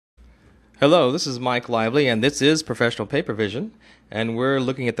Hello, this is Mike Lively, and this is Professional Paper Vision, and we're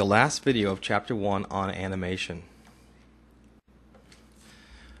looking at the last video of Chapter 1 on animation.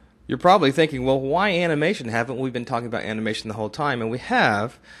 You're probably thinking, well, why animation? Haven't we been talking about animation the whole time? And we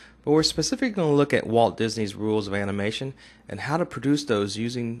have, but we're specifically going to look at Walt Disney's rules of animation and how to produce those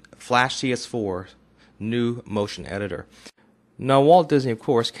using Flash CS4 new motion editor. Now, Walt Disney, of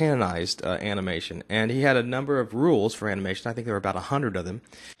course, canonized animation, and he had a number of rules for animation. I think there were about 100 of them.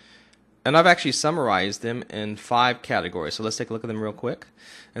 And I've actually summarized them in 5 categories. So let's take a look at them real quick.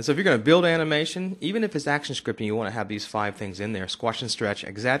 And so if you're going to build animation, even if it's action scripting, you want to have these 5 things in there: squash and stretch,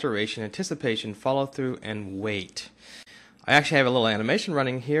 exaggeration, anticipation, follow through, and wait. I actually have a little animation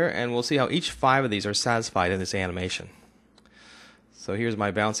running here, and we'll see how each 5 of these are satisfied in this animation. So here's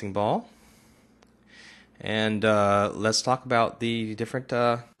my bouncing ball. And let's talk about the different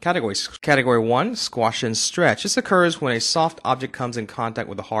categories. Category 1, squash and stretch. This occurs when a soft object comes in contact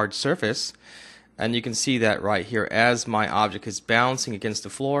with a hard surface. And you can see that right here. As my object is bouncing against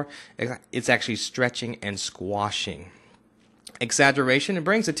the floor, it's actually stretching and squashing. Exaggeration, it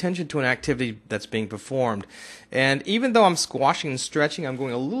brings attention to an activity that's being performed. And even though I'm squashing and stretching, I'm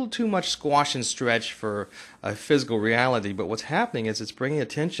going a little too much squash and stretch for a physical reality. But what's happening is it's bringing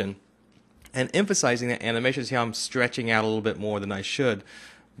attention and emphasizing that animation. See how I'm stretching out a little bit more than I should,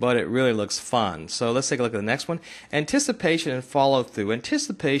 but it really looks fun. So let's take a look at the next one. Anticipation and follow through.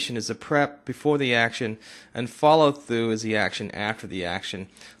 Anticipation is the prep before the action, and follow through is the action after the action.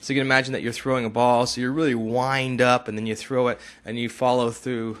 So you can imagine that you're throwing a ball, so you're really wind up, and then you throw it, and you follow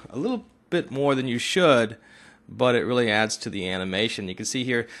through a little bit more than you should, but it really adds to the animation. You can see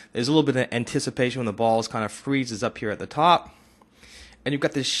here there's a little bit of anticipation when the ball kind of freezes up here at the top. And you've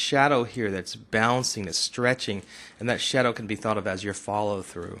got this shadow here that's bouncing, that's stretching, and that shadow can be thought of as your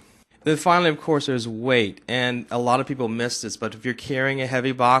follow-through. Then finally, of course, there's weight, and a lot of people miss this, but if you're carrying a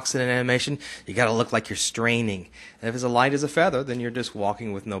heavy box in an animation, you got to look like you're straining. And if it's as light as a feather, then you're just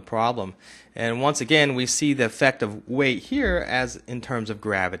walking with no problem. And once again, we see the effect of weight here as in terms of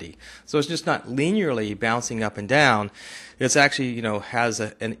gravity. So it's just not linearly bouncing up and down. It's actually, has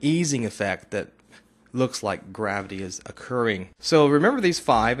an easing effect that looks like gravity is occurring. So remember these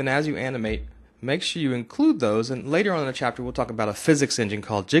 5, and as you animate, make sure you include those. And later on in the chapter, we'll talk about a physics engine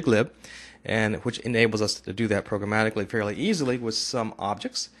called Jiglib, and which enables us to do that programmatically fairly easily with some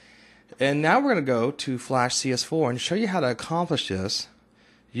objects. And now we're going to go to Flash CS4 and show you how to accomplish this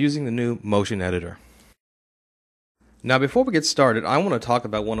using the new motion editor. Now, before we get started, I want to talk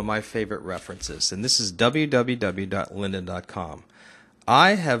about one of my favorite references, and this is www.lynda.com.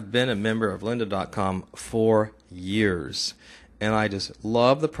 I have been a member of lynda.com for years, and I just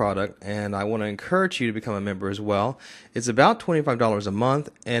love the product, and I want to encourage you to become a member as well. It's about $25 a month,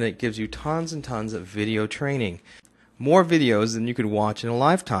 and it gives you tons and tons of video training. More videos than you could watch in a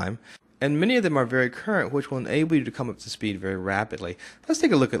lifetime, and many of them are very current, which will enable you to come up to speed very rapidly. Let's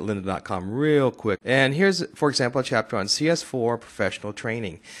take a look at lynda.com real quick. And here's, for example, a chapter on CS4 professional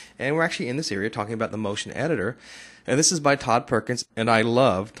training. And we're actually in this area talking about the motion editor. And this is by Todd Perkins, and I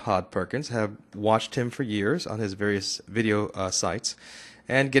love Todd Perkins. Have watched him for years on his various video sites.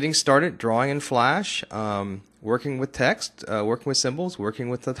 And getting started drawing in Flash, working with text, working with symbols, working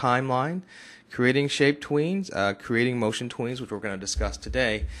with the timeline, creating shape tweens, creating motion tweens, which we're going to discuss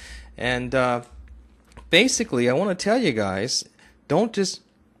today. And basically, I want to tell you guys, don't just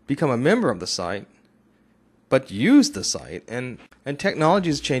become a member of the site, but use the site. And technology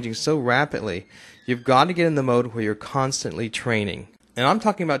is changing so rapidly, you've got to get in the mode where you're constantly training. And I'm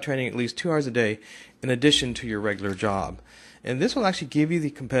talking about training at least 2 hours a day in addition to your regular job. And this will actually give you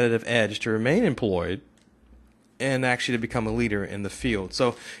the competitive edge to remain employed and actually to become a leader in the field.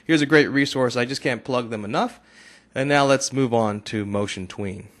 So here's a great resource. I just can't plug them enough. And now let's move on to Motion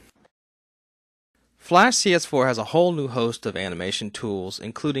Tween. Flash CS4 has a whole new host of animation tools,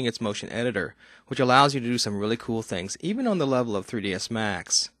 including its motion editor, which allows you to do some really cool things, even on the level of 3ds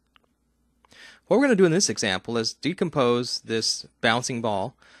Max. What we're going to do in this example is decompose this bouncing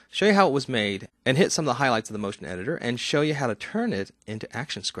ball, show you how it was made, and hit some of the highlights of the motion editor, and show you how to turn it into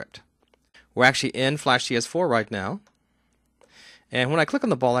ActionScript. We're actually in Flash CS4 right now, and when I click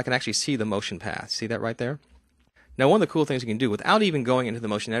on the ball, I can actually see the motion path. See that right there? Now, one of the cool things you can do without even going into the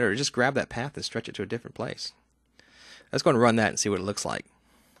motion editor is just grab that path and stretch it to a different place. Let's go and run that and see what it looks like.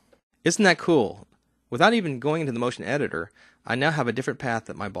 Isn't that cool? Without even going into the motion editor, I now have a different path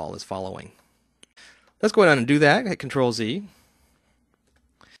that my ball is following. Let's go ahead and do that. Hit Control-Z.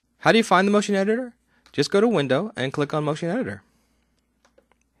 How do you find the motion editor? Just go to Window and click on Motion Editor.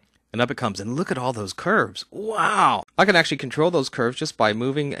 And up it comes. And look at all those curves. Wow! I can actually control those curves just by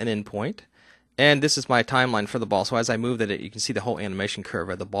moving an endpoint And this is my timeline for the ball. So as I move it, you can see the whole animation curve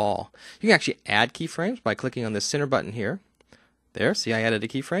of the ball. You can actually add keyframes by clicking on this center button here. There, see, I added a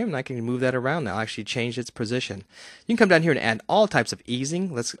keyframe, and I can move that around now. I actually changed its position. You can come down here and add all types of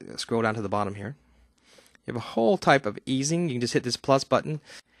easing. Let's scroll down to the bottom here. You have a whole type of easing. You can just hit this plus button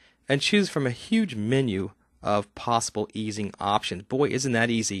and choose from a huge menu of possible easing options. Boy, isn't that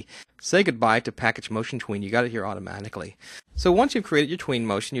easy. Say goodbye to Package Motion Tween. You got it here automatically. So once you've created your tween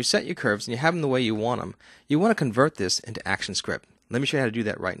motion, you set your curves, and you have them the way you want them, you want to convert this into ActionScript. Let me show you how to do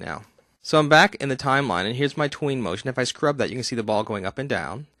that right now. So I'm back in the timeline, and here's my tween motion. If I scrub that, you can see the ball going up and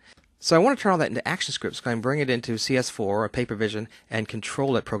down. So I want to turn all that into ActionScript, so I can bring it into CS4 or PaperVision and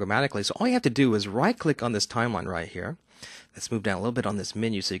control it programmatically. So all you have to do is right-click on this timeline right here. Let's move down a little bit on this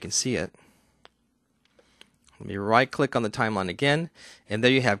menu so you can see it. Let me right-click on the timeline again, and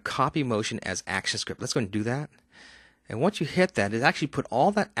there you have Copy Motion as ActionScript. Let's go and do that. And once you hit that, it actually put all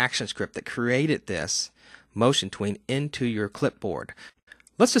that ActionScript that created this motion tween into your clipboard.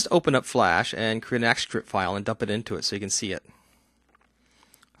 Let's just open up Flash and create an ActionScript file and dump it into it so you can see it.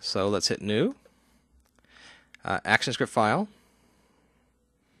 So let's hit New, ActionScript file.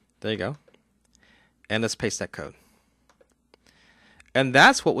 There you go. And let's paste that code. And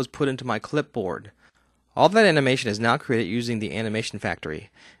that's what was put into my clipboard. All that animation is now created using the Animation Factory.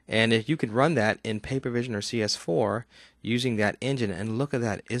 And if you could run that in PaperVision or CS4 using that engine, and look at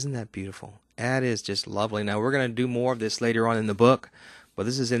that, isn't that beautiful? That is just lovely. Now we're going to do more of this later on in the book, but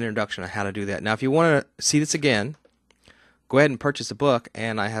this is an introduction on how to do that. Now if you want to see this again, go ahead and purchase the book,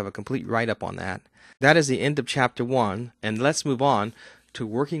 and I have a complete write-up on that. That is the end of Chapter 1, and let's move on to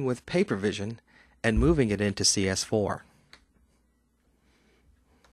working with PaperVision and moving it into CS4.